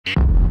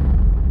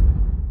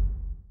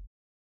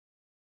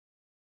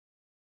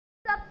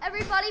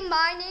everybody,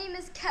 my name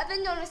is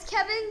Kevin, known as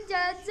Kevin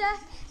Dada,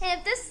 and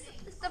if this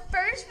is the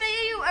first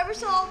video you ever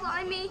saw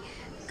by me,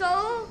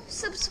 go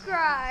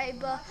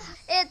subscribe.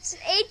 It's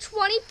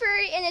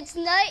 8:23 and it's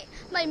night.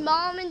 My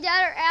mom and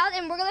dad are out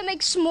and we're gonna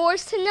make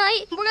s'mores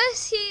tonight. We're gonna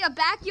see a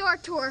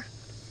backyard tour,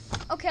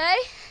 okay?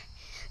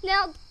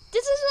 Now,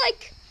 this is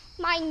like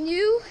my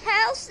new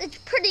house. It's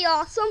pretty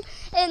awesome,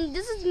 and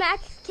this is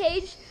Mac's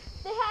cage.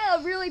 They had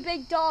a really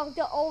big dog,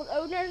 the old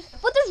owners.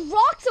 But there's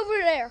rocks over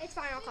there. It's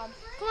fine, I'll come.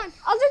 Come on.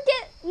 I'll just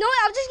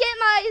get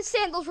my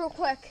sandals real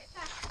quick.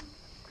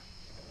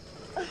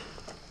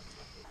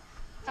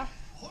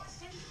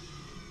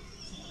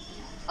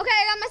 Okay,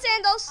 I got my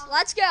sandals.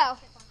 Let's go.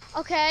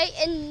 Okay,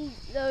 and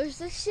there's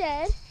the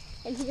shed.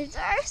 And here's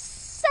our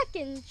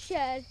second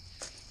shed.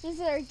 This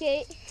is our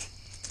gate.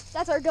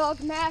 That's our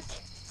dog, Mac.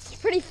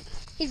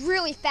 He's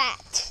really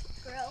fat.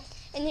 Grill.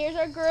 And here's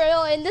our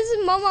grill. And this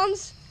is my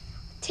mom's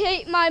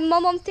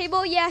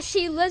table. Yeah,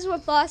 she lives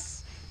with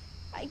us,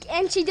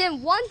 and she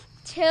didn't want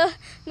to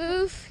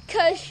move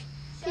because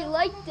she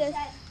liked this.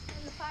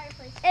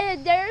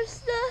 And there's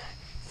the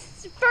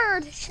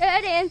third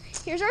shed, and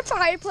here's our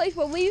fireplace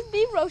where we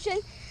be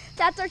roasting.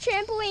 That's our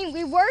trampoline.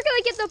 We were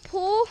gonna get the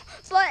pool,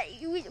 but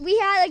we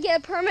had to get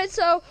a permit,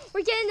 so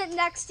we're getting it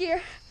next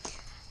year.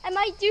 I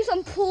might do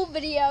some pool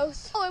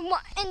videos. Oh,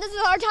 and this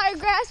is our tire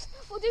grass.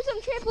 We'll do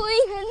some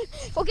trampoline, and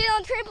we'll get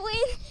on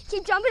trampoline,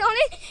 keep jumping on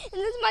it.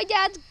 And this is my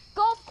dad's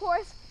golf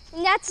course,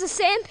 and that's the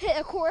sand pit,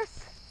 of course.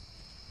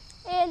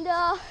 And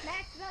oh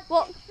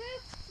crap!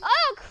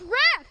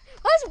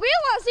 We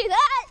don't want to see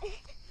that.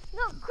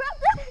 No crap!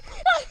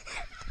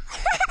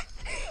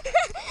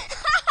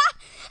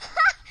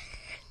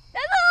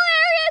 That's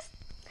hilarious.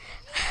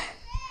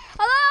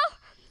 Hello,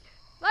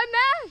 my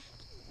man.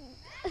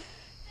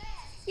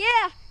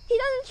 Yeah, he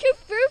doesn't shoot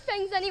through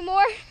things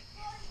anymore.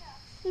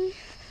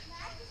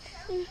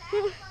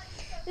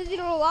 There's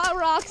a lot of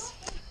rocks.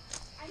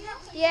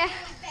 Yeah.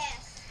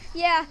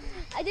 Yeah.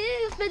 I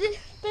did a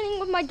spinning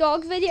with my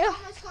dog video.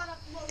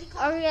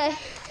 Okay.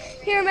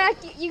 Here, Mac,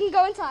 you can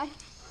go inside.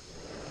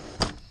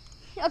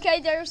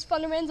 Okay, there's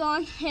Thunderman's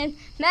on. And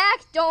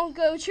Mac, don't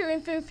go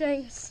chewing through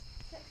things.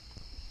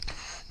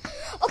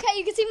 Okay,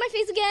 you can see my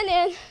face again,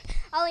 and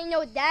I don't even know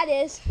what that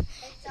is.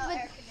 It's an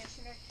air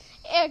conditioner.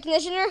 Air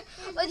conditioner.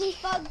 The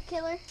bug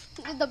killer.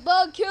 The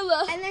bug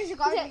killer. And there's a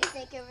garden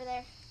snake over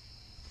there.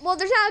 Well,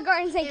 there's not a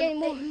garden snake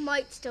anymore. It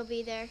might still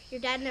be there. Your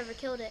dad never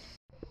killed it.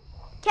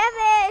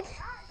 Kevin,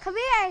 come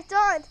here. It's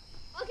on.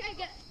 Okay,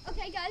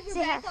 guys, we're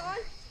back on,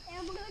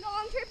 and we're gonna go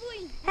on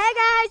trampoline. Hey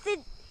guys,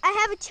 I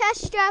have a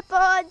chest strap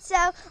on, so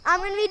I'm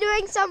gonna be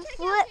doing some Check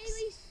flips. out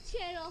Haley's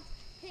channel,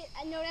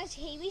 known as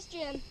Haley's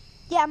Gym.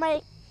 Yeah,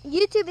 my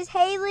YouTube is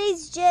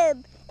Haley's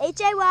Gym.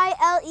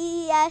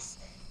 Haylees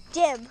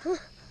Gym.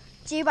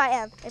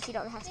 G-Y-M, if you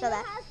don't know how to spell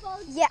that.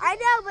 Yeah, I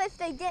know, but if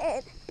they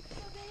didn't.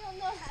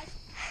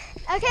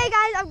 Okay,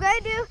 guys, I'm going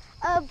to do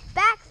a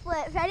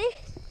backflip. Ready?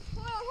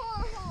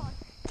 Hold on.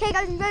 Okay,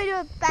 guys, I'm going to do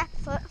a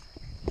backflip.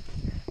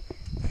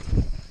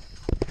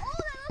 Oh,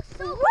 that looks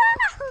so cool.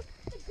 Wow!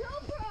 The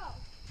GoPro.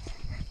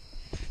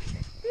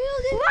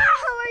 Wow,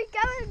 we're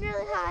going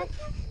really high.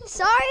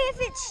 Sorry if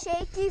it's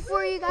shaky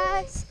for you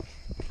guys.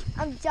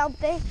 I'm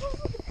jumping.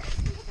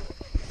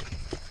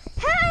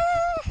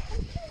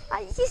 Hey!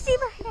 You see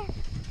my hair?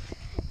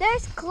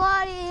 There's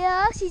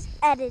Claudia. She's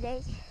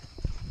editing.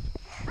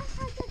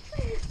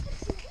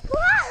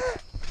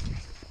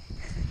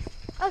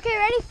 Okay,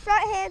 ready?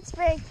 Front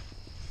handspring.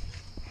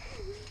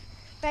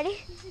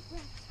 Ready?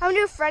 I'm gonna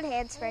do a front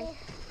handspring.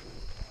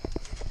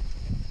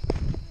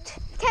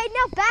 Okay,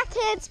 now back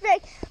handspring.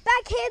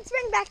 Back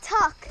handspring, back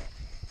tuck.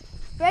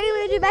 Ready?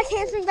 We're gonna do back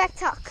handspring, back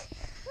tuck.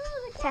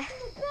 Okay.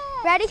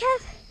 Ready,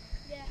 Kev?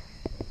 Yeah.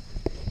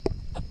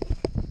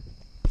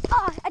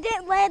 Oh, I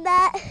didn't land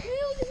that.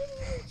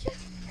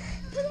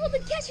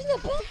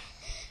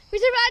 We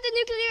survived a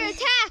nuclear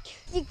attack.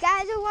 You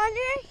guys are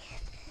wondering?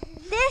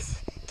 This,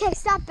 okay,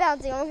 stop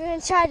bouncing. I'm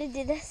gonna try to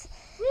do this.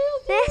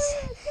 This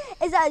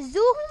is a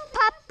Zoo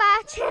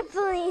Papa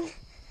trampoline.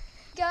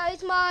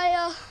 Guys,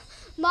 my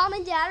mom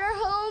and dad are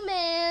home,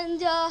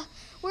 and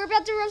we're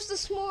about to roast the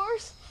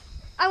s'mores.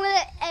 I'm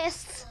gonna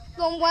ask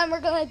them when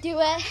we're gonna do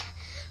it.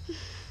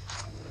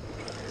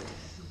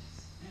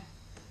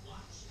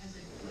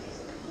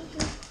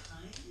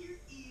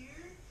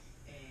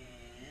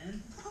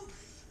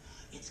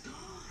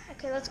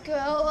 Okay, let's go.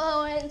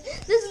 Oh, and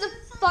this is the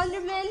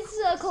Thunderman's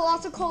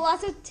Colossal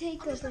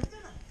Takeover.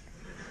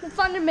 The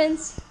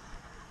Thunderman's.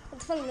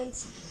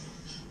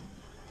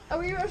 Are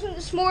we roasting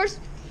the s'mores?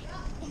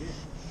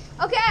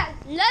 Okay,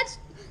 let's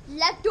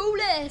do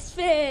this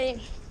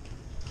thing.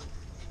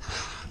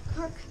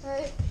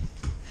 Okay.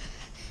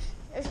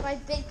 There's my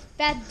big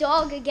fat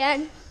dog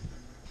again.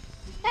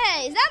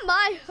 Hey, is that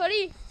my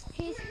hoodie?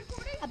 He's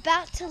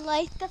about to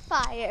light the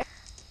fire.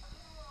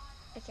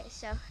 Okay,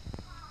 so.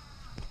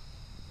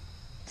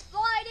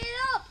 Light it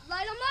up!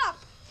 Light them up!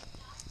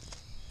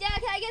 Dad,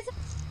 can I get some?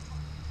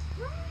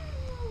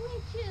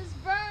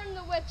 Burn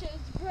the witches,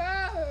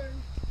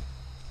 burn!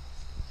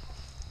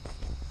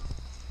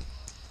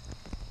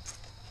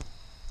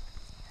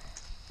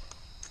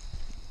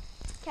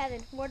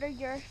 Kevin, what are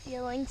your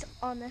feelings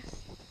on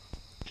this?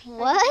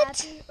 What? Are you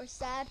happy or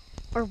sad?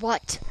 Or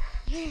what?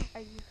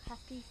 Are you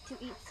happy to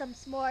eat some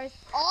s'mores?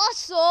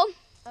 Awesome.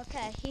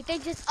 Okay, he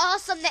thinks it's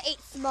awesome to eat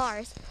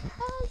s'mores.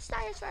 Oh, the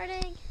tire's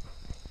farting.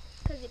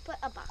 Because you put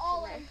a box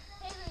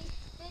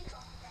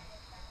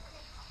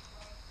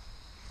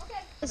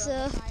in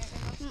there.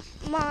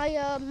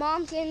 My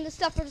mom's getting the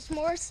stuff for the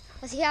s'mores.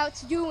 Let's see how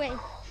it's doing.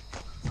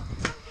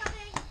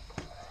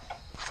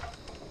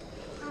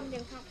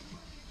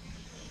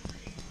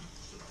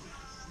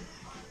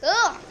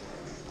 Ugh!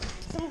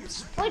 Some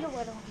spider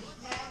web on me.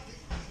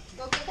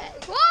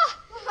 Whoa!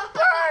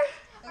 Burn!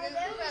 Are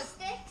those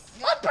sticks?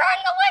 Let's burn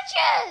the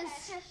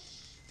witches!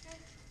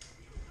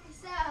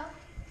 So,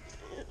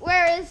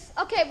 Where is...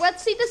 Okay,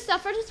 let's see the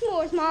stuff for the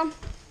s'mores, Mom.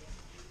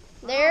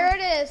 There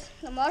it is.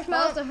 The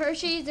marshmallows, the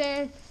Hershey's,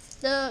 and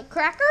the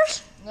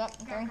crackers.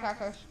 Yep, graham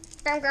crackers.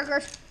 Graham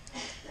crackers.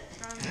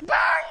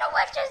 Burn the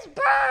witches,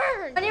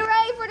 burn! Are you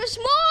ready for the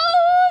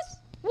s'mores?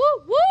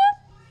 Woo, woo!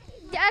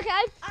 Yeah,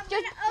 okay. I'm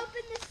going to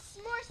open the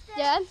s'mores thing.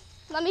 Dad,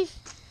 let me,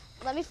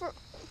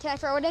 can I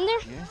throw it in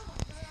there? Yeah.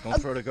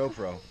 Don't throw the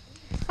GoPro.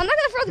 I'm not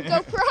gonna throw the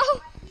GoPro.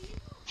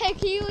 Hey,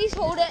 can you at least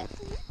hold it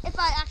if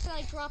I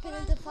accidentally drop it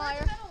into the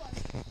fire?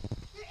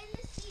 They're in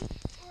the seat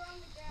or on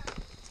the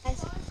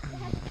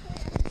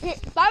ground. Here,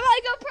 buy my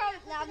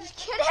GoPro. No, I'm just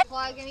kidding.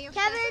 Flag in your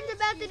Kevin's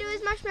about to do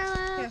his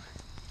marshmallow. Here.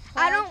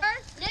 I don't.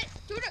 Burn it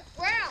to the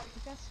ground.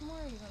 Got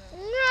s'mores on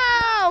it.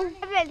 No.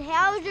 Kevin,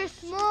 how's your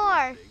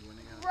s'more?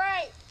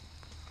 Great.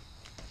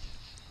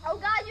 Oh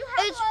God, you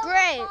have It's a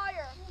great.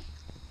 fire.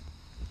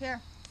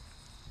 Here.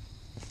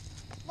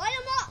 Light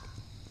them up.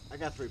 I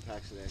got 3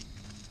 packs today.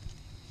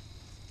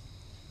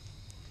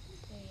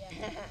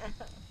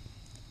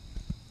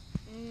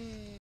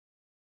 Yeah.